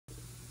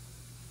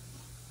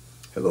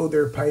Hello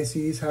there,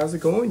 Pisces. How's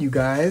it going, you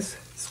guys?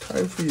 It's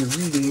time for your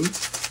reading.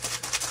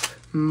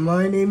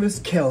 My name is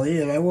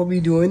Kelly, and I will be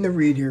doing the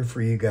read here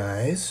for you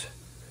guys.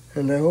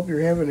 And I hope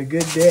you're having a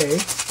good day.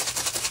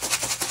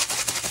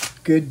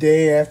 Good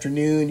day,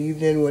 afternoon,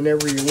 evening,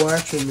 whenever you're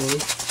watching me.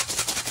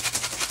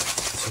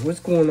 So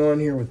what's going on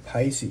here with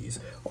Pisces?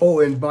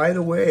 Oh, and by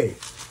the way,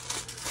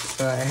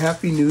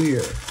 Happy New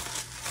Year.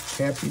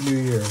 Happy New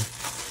Year.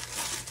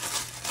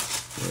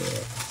 Yeah.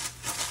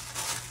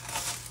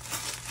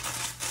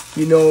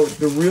 You know,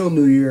 the real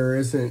New Year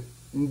isn't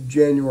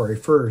January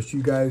 1st.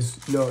 You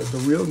guys know the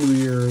real New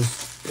Year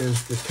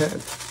is the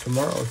 10th,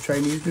 tomorrow,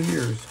 Chinese New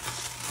Year's.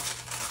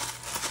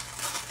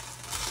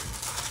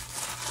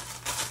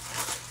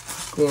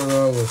 What's going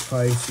on with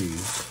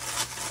Pisces?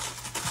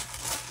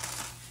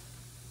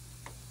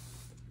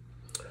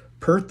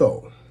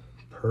 Pertho.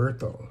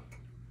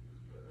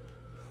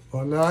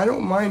 Well, now, I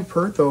don't mind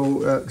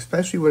Pertho,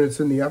 especially when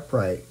it's in the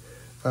upright.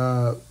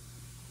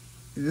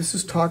 This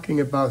is talking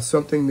about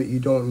something that you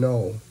don't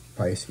know,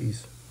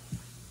 Pisces.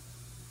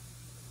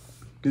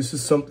 This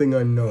is something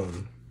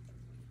unknown.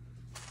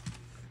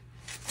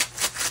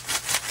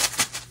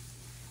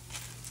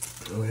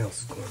 What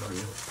else is going on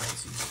here with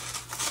Pisces?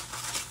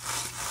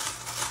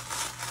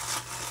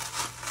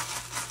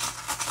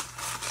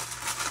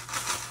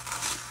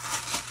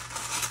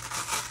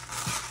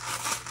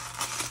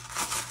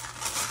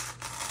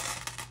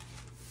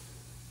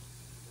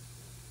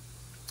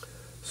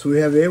 So we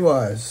have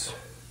Awaz.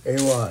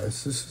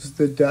 This is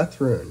the death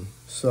rune.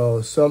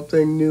 So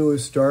something new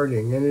is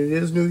starting, and it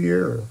is New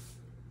Year.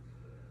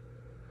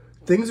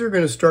 Things are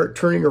going to start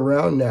turning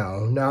around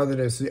now that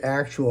it's the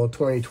actual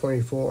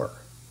 2024.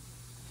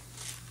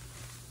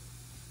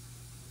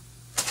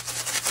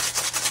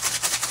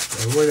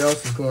 And what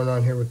else is going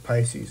on here with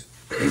Pisces?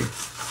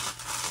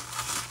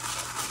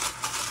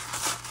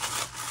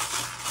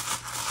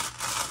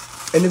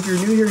 And if you're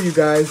new here, you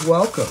guys,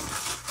 welcome.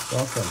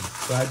 Welcome.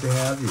 Glad to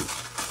have you.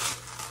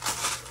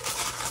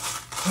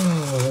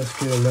 Oh, let's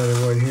get another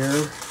one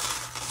here.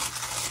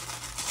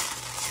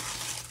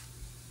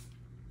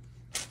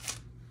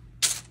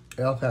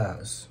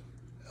 Elhaz.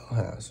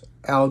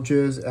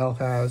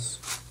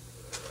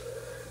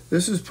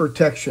 This is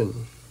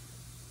protection.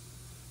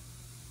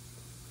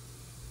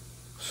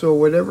 So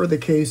whatever the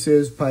case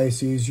is,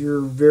 Pisces,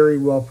 you're very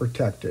well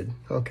protected,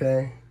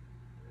 okay?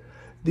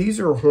 These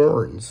are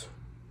horns.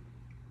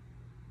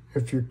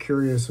 If you're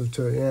curious as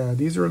to, yeah,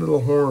 these are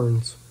little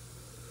horns.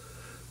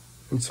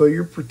 And so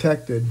you're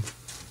protected.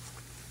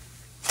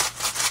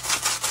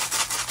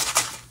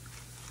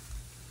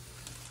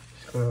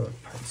 Oh,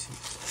 Pisces.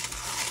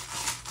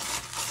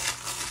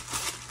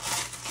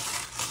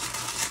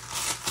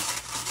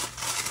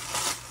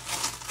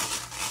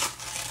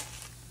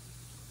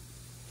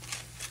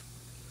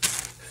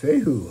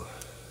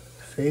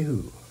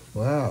 Fehu.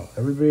 Wow,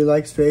 everybody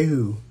likes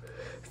Fehu.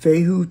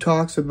 Fehu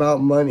talks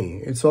about money.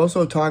 It's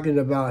also talking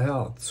about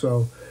health.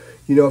 So,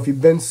 you know, if you've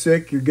been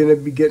sick, you're going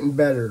to be getting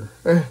better.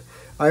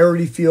 I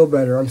already feel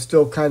better. I'm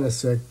still kind of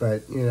sick,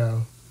 but, you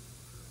know,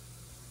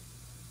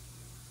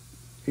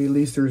 at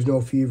least there's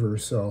no fever,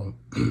 so,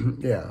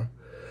 yeah.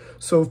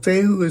 So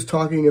Fehu is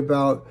talking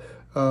about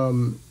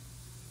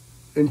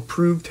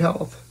improved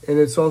health, and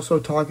it's also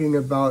talking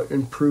about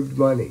improved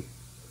money.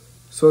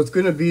 So it's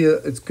going to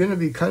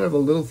be kind of a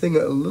little thing,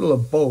 a little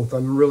of both.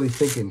 I'm really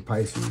thinking,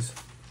 Pisces.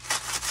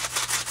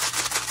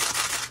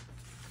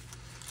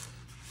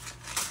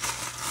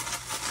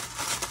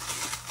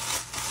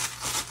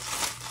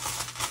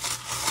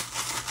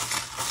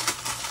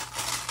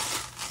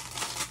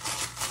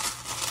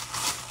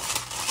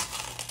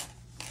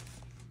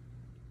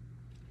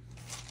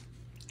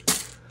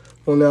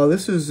 Well, now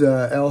this is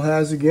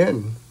Elhaz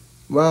again.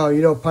 Wow,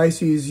 you know,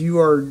 Pisces, you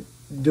are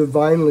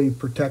divinely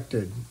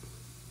protected.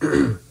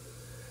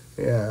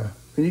 Yeah,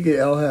 when you get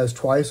Elhaz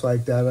twice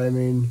like that, I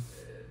mean,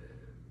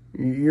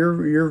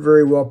 you're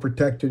very well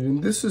protected,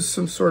 and this is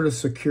some sort of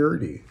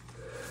security.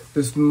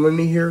 This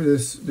money here,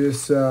 this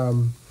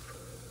Fehu,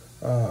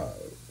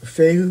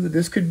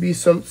 this could be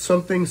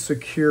something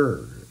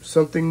secure,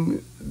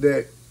 something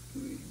that,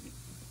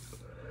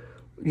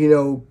 you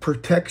know,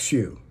 protects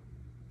you.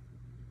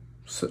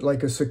 So,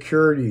 like a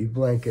security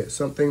blanket,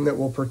 something that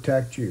will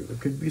protect you. It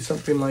could be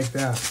something like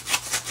that.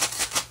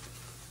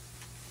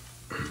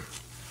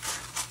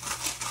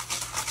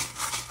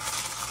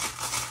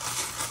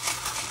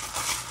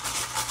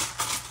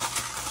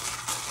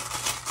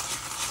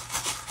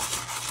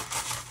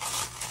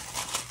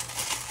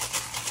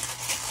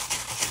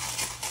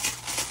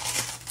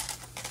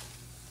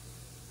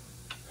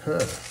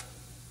 Huh.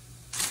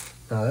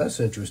 Now that's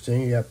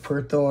interesting. You got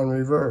Pertho in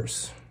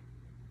reverse.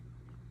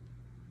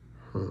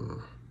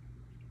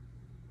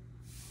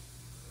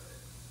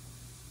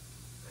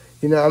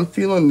 You know, I'm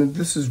feeling that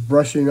this is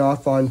brushing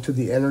off onto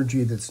the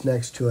energy that's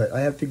next to it. I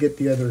have to get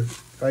the other,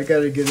 I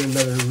got to get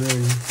another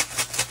rune.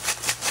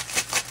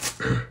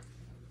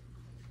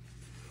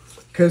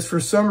 Because for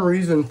some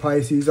reason,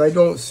 Pisces, I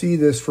don't see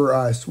this for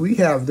us. We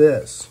have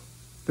this.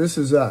 This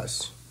is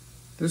us.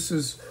 This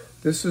is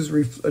This is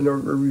a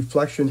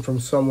reflection from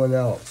someone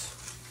else.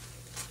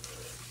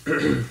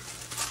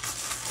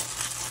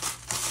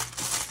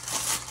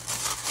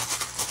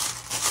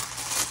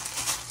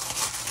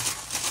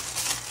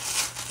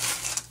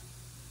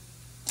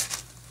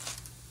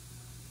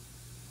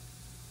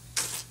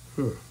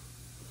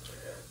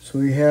 So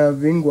we have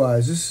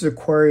Vingwaz. This is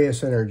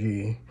Aquarius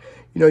energy.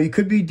 You know, you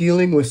could be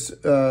dealing with,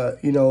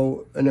 you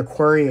know, an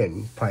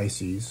Aquarian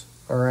Pisces,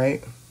 all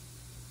right?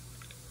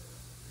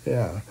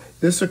 Yeah.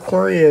 This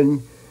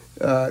Aquarian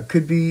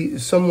could be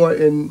somewhat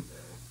in,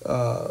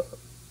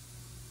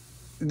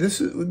 this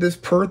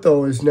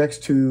Pertho is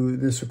next to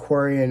this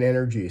Aquarian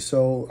energy.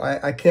 So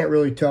I can't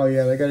really tell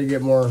yet. I got to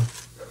get more.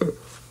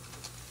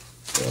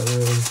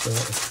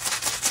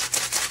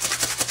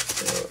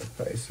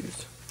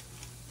 Pisces.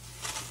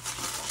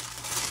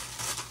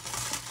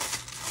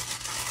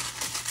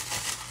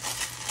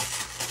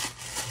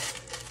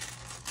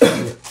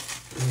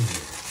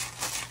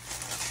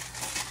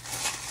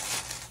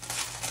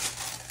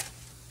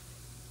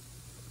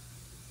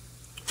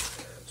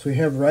 So we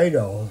have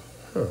Rido.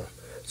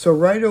 So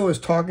Rido is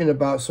talking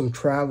about some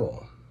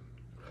travel.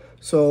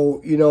 So,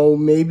 you know,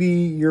 maybe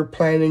you're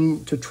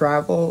planning to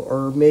travel,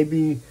 or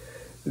maybe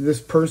this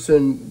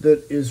person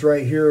that is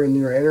right here in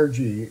your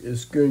energy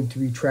is going to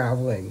be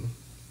traveling,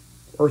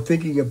 or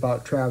thinking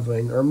about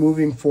traveling, or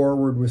moving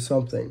forward with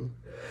something.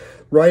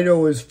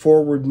 Rido is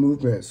forward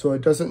movement, so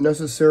it doesn't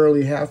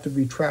necessarily have to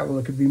be travel.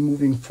 It could be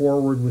moving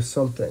forward with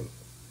something.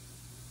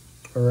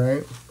 All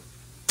right?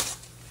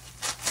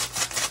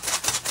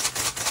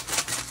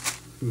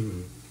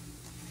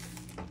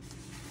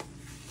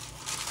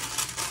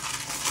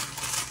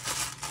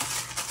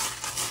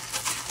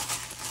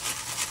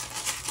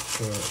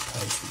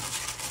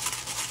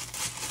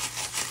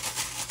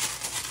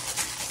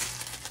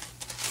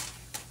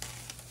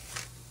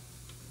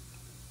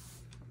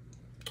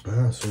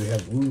 So we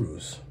have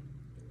Urus.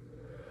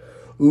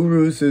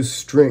 Urus is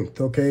strength,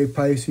 okay,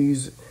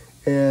 Pisces?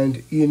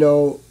 And, you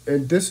know,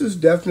 and this is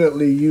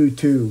definitely you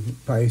too,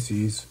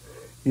 Pisces.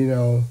 You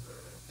know,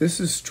 this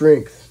is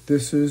strength.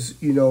 This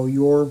is, you know,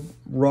 your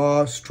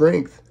raw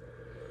strength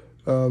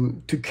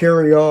to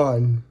carry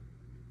on.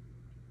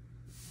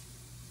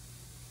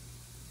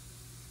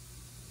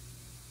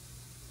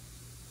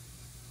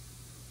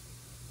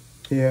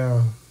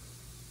 Yeah.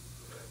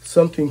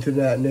 Something to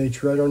that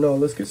nature. I don't know.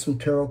 Let's get some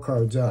tarot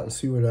cards out and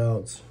see what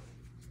else.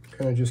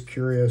 Kind of just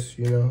curious,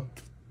 you know.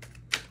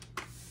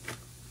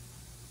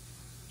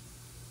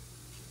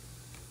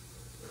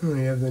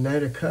 We have the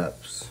Knight of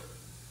Cups.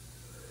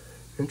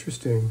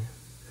 Interesting.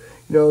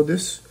 You know,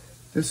 this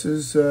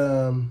is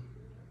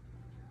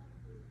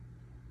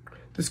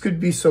this could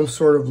be some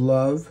sort of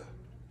love.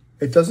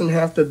 It doesn't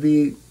have to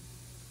be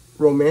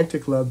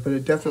romantic love, but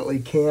it definitely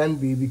can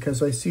be,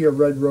 because I see a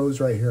red rose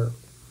right here.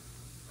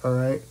 All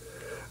right.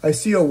 I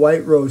see a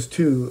white rose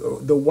too.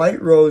 The white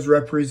rose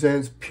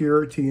represents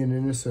purity and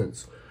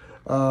innocence.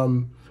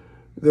 The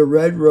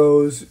red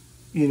rose,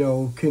 you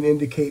know, can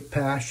indicate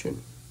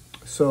passion.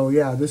 So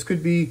yeah, this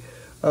could be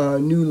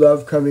new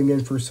love coming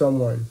in for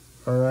someone.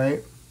 All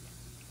right.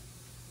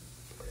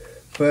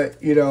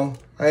 But, you know,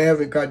 I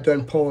haven't got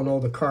done pulling all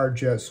the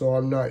cards yet, so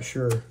I'm not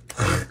sure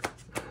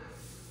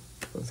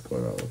what's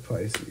going on with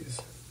Pisces.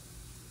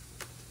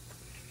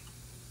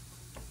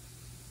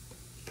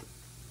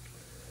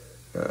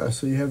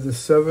 So you have the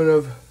Seven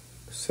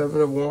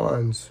of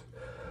Wands.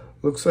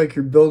 Looks like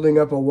you're building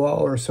up a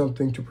wall or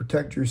something to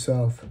protect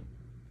yourself.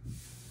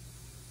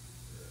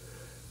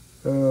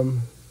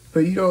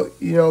 But you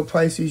know,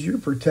 Pisces, you're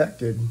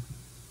protected.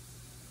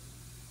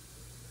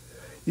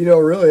 You know,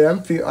 really,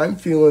 I'm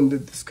feeling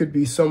that this could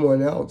be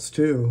someone else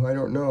too. I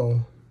don't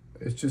know.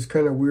 It's just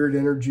kind of weird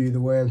energy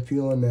the way I'm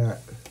feeling that.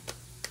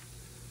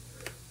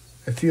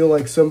 I feel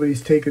like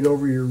somebody's taken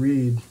over your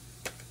read.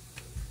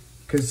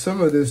 Because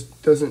some of this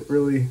doesn't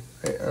really,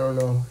 I don't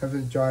know,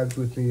 haven't jived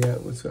with me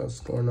yet. What's else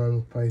going on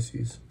with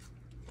Pisces?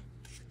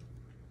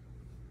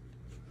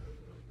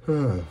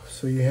 So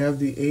you have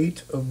the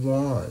Eight of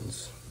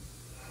Wands.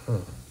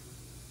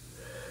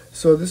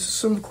 So this is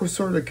some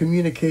sort of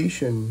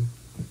communication.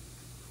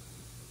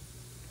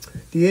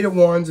 The Eight of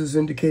Wands is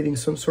indicating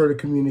some sort of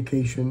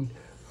communication.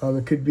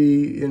 It could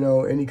be, you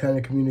know, any kind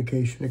of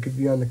communication. It could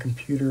be on the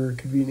computer. It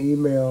could be an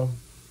email.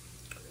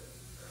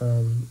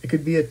 It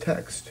could be a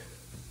text.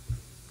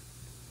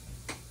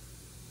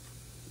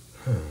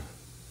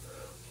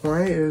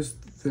 Why is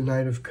the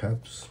Knight of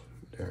Cups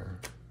there?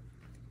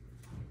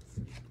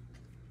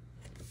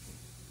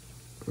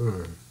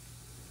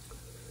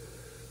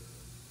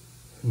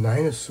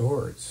 Nine of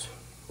Swords.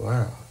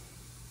 Wow.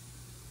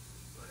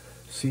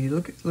 See,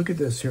 look at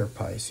this here,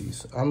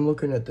 Pisces. I'm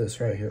looking at this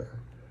right here.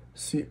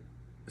 See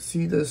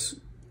this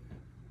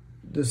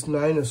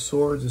Nine of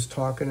Swords is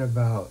talking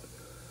about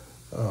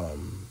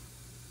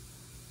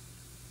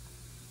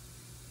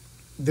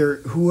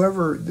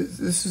whoever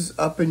this is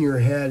up in your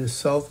head is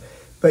self,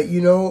 but you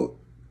know,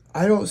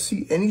 I don't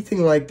see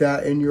anything like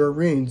that in your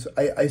readings.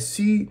 I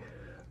see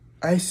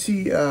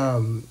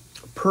Pertho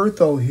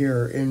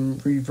here in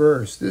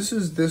reverse. This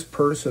is this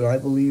person. I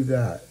believe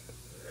that.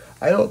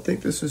 I don't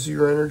think this is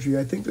your energy.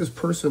 I think this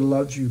person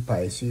loves you,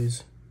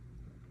 Pisces.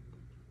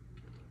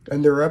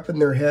 And they're up in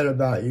their head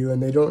about you,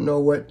 and they don't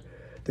know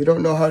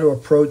how to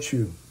approach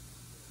you.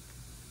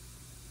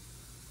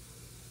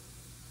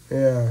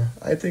 Yeah,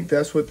 I think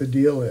that's what the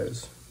deal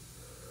is.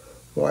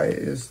 Why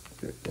is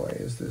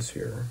this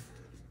here?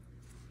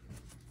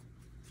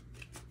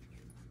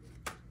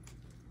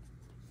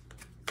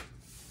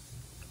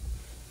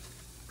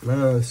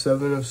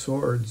 Seven of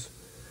Swords.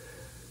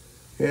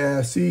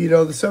 Yeah, see,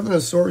 the Seven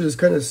of Swords is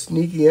kind of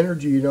sneaky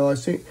energy, I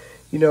think,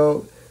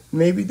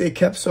 maybe they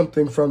kept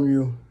something from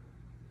you,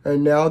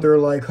 and now they're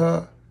like,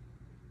 huh?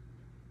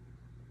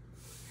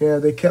 Yeah,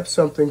 they kept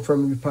something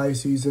from you,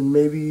 Pisces, and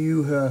maybe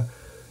you,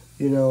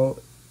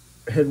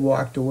 had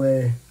walked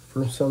away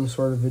from some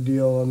sort of a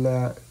deal on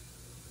that.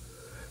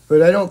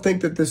 But I don't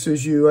think that this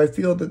is you. I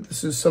feel that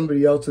this is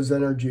somebody else's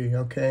energy,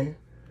 okay?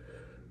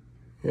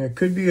 Yeah, it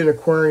could be an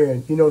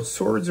Aquarian.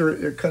 Swords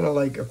are kind of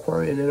like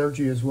Aquarian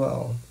energy as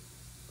well.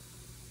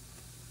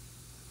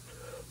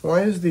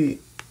 Why is the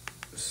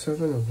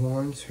Seven of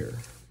Wands here?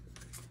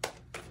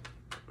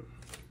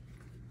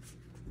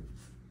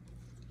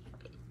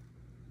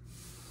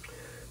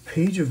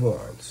 Page of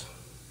Wands.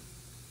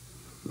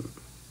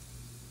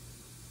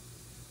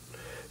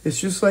 It's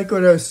just like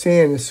what I was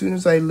saying. As soon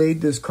as I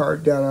laid this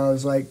card down, I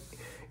was like,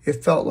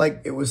 it felt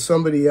like it was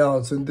somebody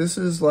else. And this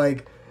is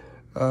like,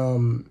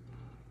 the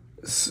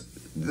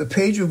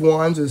Page of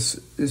Wands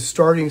is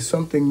starting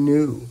something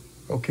new,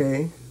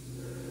 okay?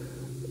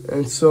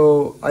 And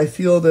so I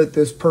feel that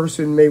this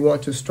person may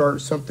want to start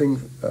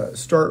something,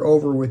 start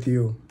over with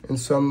you in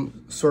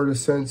some sort of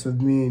sense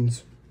of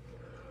means.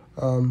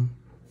 And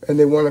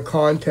they want to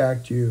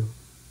contact you.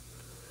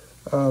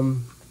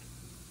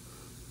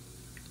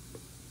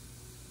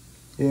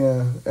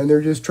 Yeah, and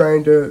they're just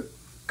trying to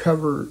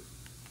cover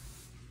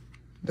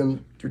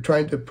them. They're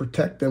trying to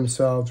protect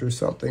themselves or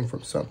something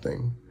from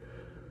something.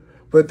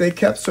 But they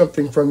kept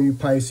something from you,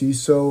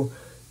 Pisces, so,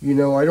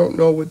 I don't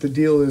know what the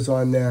deal is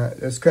on that.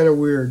 It's kind of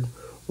weird.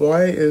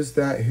 Why is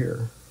that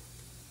here?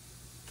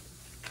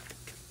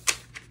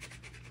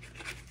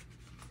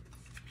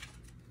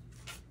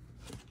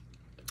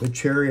 The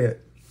Chariot.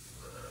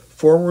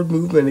 Forward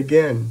movement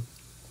again.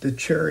 The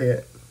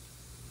Chariot.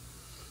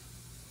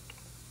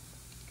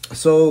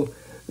 So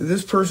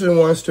this person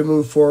wants to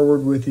move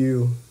forward with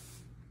you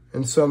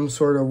in some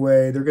sort of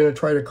way. They're going to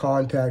try to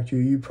contact you.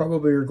 You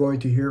probably are going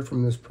to hear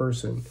from this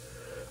person,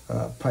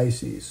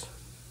 Pisces.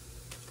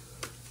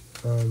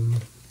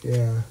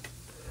 Yeah.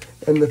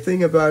 And the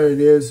thing about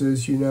it is I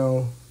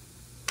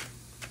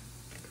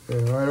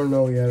don't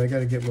know yet. I got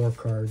to get more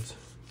cards.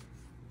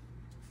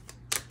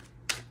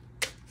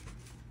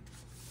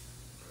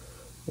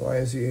 Why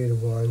is the Eight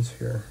of Wands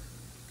here?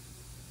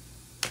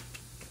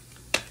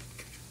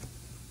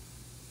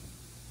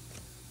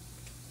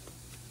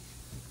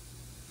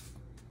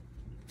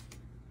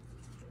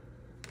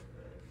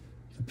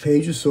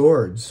 Page of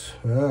Swords.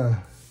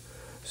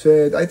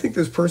 So I think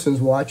this person's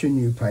watching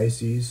you,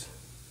 Pisces.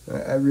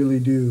 I really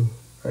do.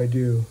 I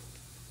do.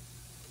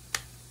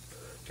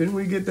 Didn't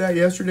we get that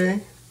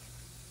yesterday?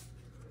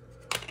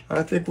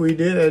 I think we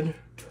did.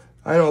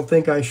 I don't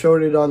think I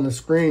showed it on the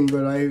screen,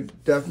 but I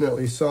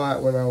definitely saw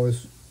it when I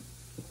was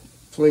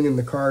flinging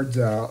the cards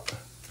out.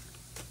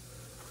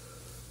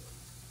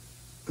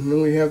 And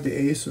then we have the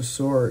Ace of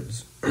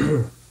Swords.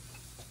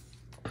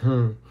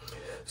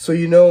 So,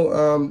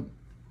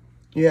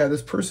 yeah,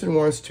 this person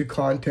wants to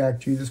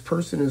contact you. This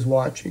person is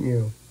watching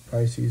you,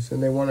 Pisces,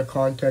 and they want to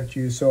contact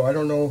you. So I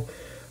don't know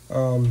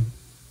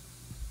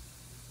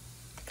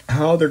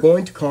how they're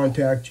going to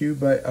contact you,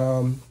 but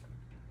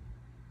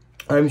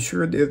I'm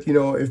sure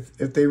that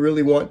if they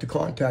really want to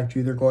contact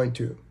you, they're going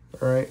to.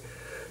 All right.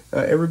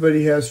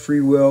 Everybody has free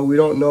will. We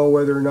don't know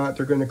whether or not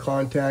they're going to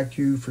contact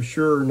you for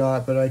sure or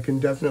not, but I can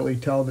definitely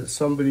tell that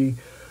somebody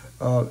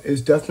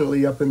is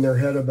definitely up in their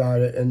head about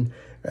it, and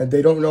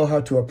they don't know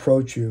how to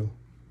approach you.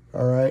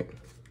 All right.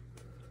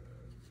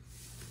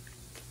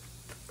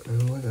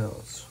 And what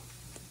else?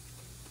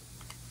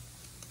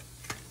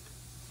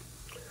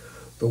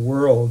 The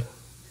World.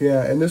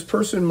 Yeah, and this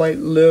person might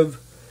live,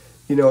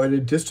 at a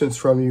distance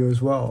from you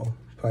as well,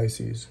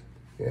 Pisces.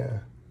 Yeah.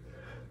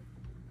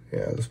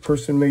 Yeah, this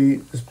person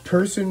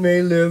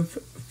may live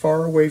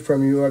far away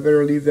from you. I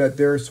better leave that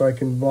there so I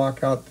can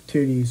block out the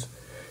titties.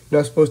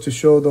 You're not supposed to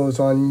show those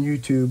on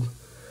YouTube.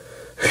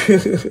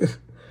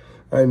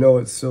 I know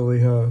it's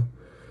silly, huh?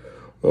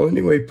 Well,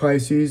 anyway,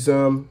 Pisces,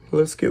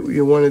 let's get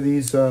you one of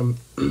these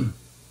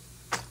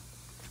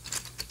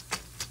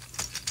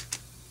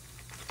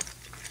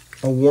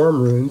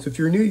Awarm runes. If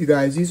you're new, you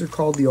guys, these are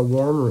called the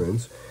Awarm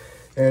runes.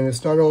 And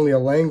it's not only a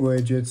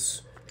language,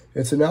 it's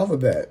an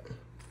alphabet.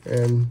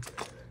 And,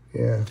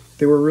 yeah,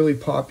 they were really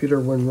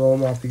popular when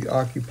Rome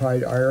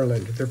occupied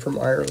Ireland. They're from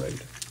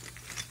Ireland.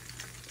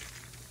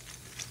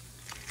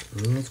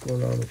 What's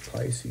going on with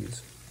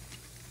Pisces?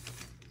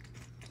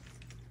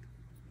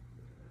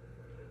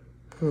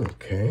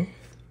 Okay.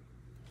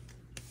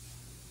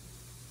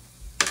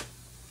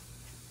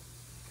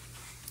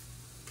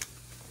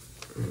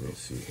 Let me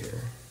see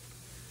here.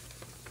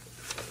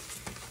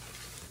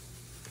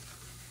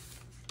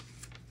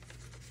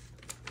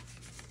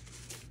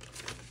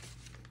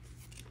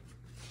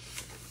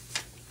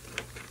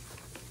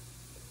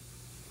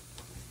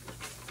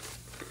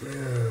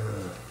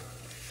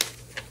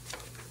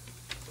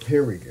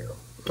 Here we go.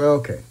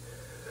 Okay.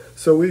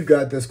 So we've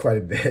got this quite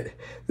a bit.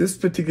 This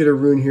particular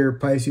rune here,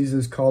 Pisces,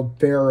 is called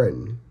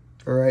Farron.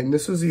 All right. And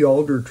this is the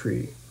alder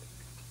tree.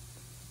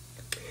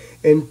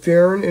 And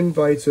Farron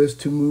invites us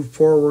to move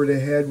forward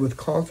ahead with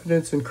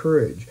confidence and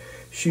courage.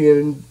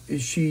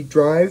 She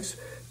drives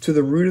to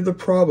the root of the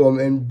problem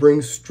and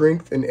brings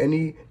strength in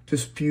any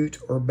dispute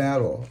or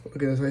battle. Look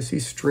at this. I see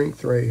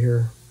strength right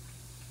here.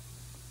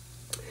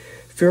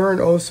 Farron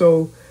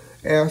also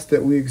asks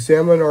that we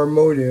examine our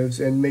motives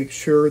and make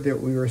sure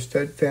that we are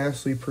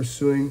steadfastly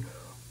pursuing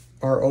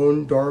our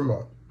own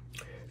dharma.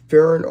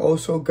 Farron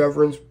also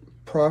governs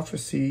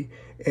prophecy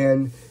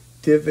and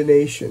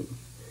divination.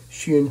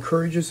 She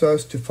encourages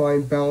us to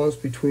find balance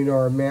between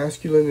our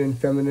masculine and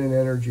feminine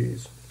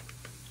energies.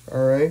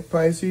 All right,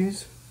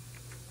 Pisces.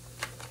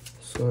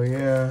 So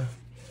yeah,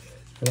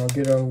 and I'll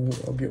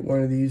get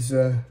one of these.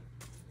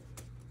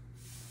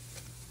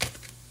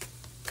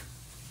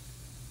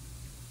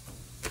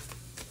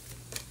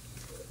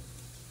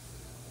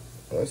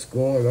 What's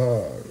going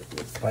on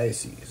with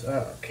Pisces?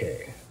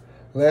 Okay,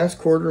 last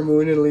quarter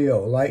moon in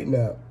Leo. Lighten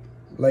up,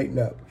 lighten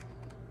up.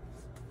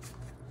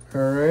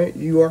 All right,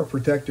 you are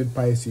protected,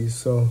 Pisces.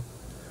 So,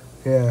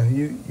 yeah,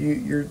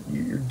 you're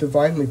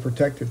divinely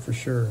protected for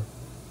sure.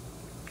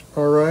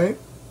 All right,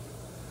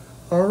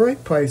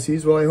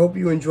 Pisces. Well, I hope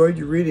you enjoyed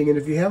your reading, and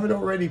if you haven't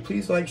already,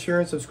 please like,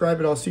 share, and subscribe.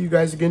 And I'll see you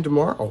guys again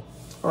tomorrow.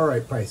 All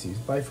right, Pisces.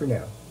 Bye for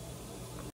now.